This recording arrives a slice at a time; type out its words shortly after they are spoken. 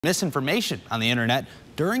Misinformation on the internet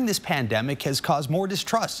during this pandemic has caused more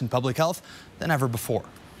distrust in public health than ever before.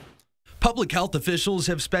 Public health officials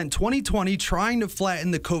have spent 2020 trying to flatten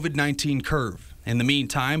the COVID-19 curve. In the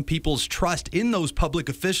meantime, people's trust in those public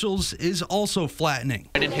officials is also flattening.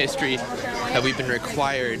 In history, that we've been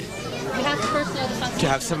required to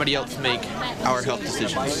have somebody else make our health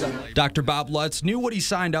decisions. Dr. Bob Lutz knew what he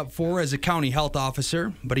signed up for as a county health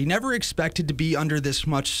officer, but he never expected to be under this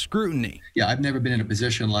much scrutiny. Yeah, I've never been in a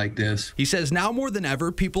position like this. He says now more than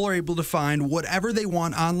ever, people are able to find whatever they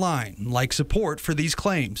want online, like support for these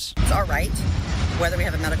claims. It's our right, whether we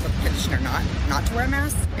have a medical condition or not to wear a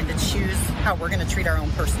mask and to choose how we're going to treat our own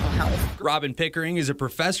personal health. Robin Pickering is a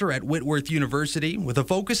professor at Whitworth University with a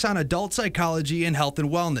focus on adult psychology and health and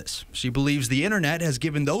wellness. She believes the internet has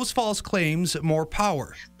given those false claims more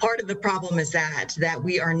power. Part of the problem is that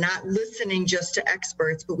we are not listening just to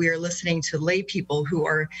experts, but we are listening to lay people who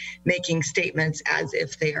are making statements as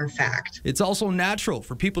if they are fact. It's also natural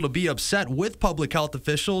for people to be upset with public health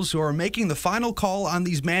officials who are making the final call on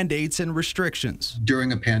these mandates and restrictions.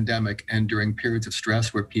 During a pandemic and during periods of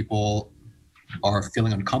stress where people are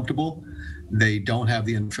feeling uncomfortable, they don't have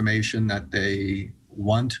the information that they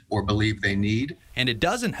want or believe they need. And it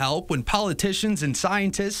doesn't help when politicians and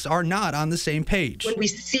scientists are not on the same page. When we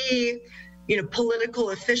see,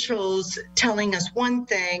 political officials telling us one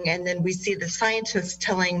thing and then we see the scientists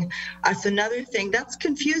telling us another thing, that's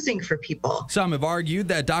confusing for people. Some have argued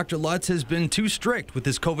that Dr. Lutz has been too strict with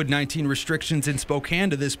his COVID-19 restrictions in Spokane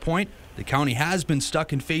to this point. The county has been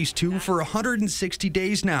stuck in phase 2 for 160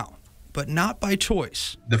 days now, but not by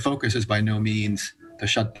choice. The focus is by no means to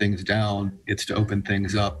shut things down, it's to open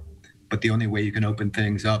things up. But the only way you can open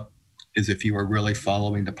things up is if you are really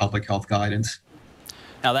following the public health guidance.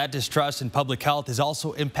 Now, that distrust in public health is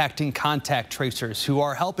also impacting contact tracers who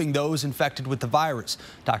are helping those infected with the virus.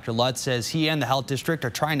 Dr. Lutz says he and the health district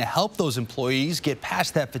are trying to help those employees get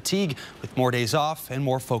past that fatigue with more days off and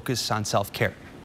more focus on self-care.